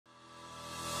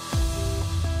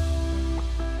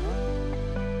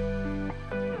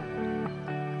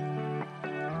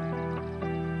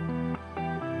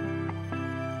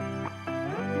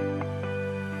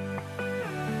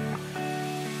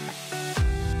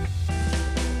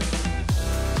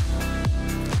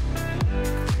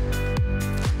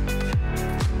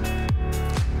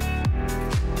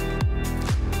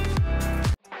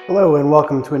Hello and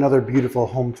welcome to another beautiful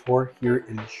home tour here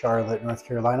in Charlotte, North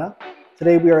Carolina.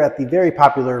 Today we are at the very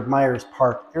popular Myers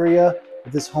Park area,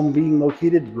 with this home being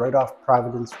located right off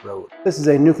Providence Road. This is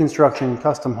a new construction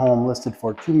custom home listed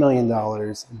for $2 million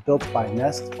and built by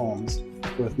Nest Homes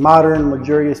with modern,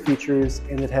 luxurious features,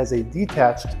 and it has a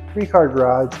detached 3-car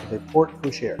garage with a Porte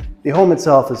Cochere. The home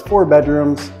itself is 4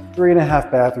 bedrooms,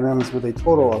 3.5 bathrooms with a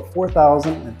total of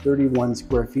 4,031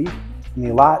 square feet. And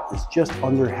the lot is just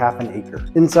under half an acre.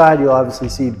 Inside, you'll obviously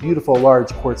see beautiful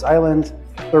large quartz island,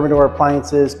 Thermador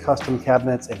appliances, custom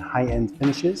cabinets, and high-end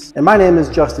finishes. And my name is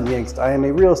Justin Yangst. I am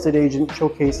a real estate agent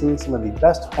showcasing some of the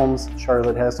best homes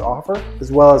Charlotte has to offer, as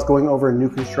well as going over new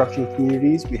construction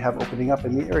communities we have opening up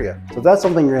in the area. So if that's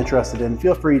something you're interested in,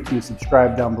 feel free to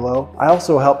subscribe down below. I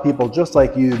also help people just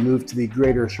like you move to the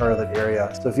greater Charlotte area.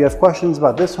 So if you have questions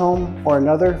about this home or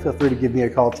another, feel free to give me a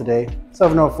call today,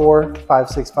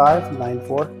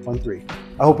 704-565-9413.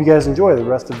 I hope you guys enjoy the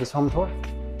rest of this home tour.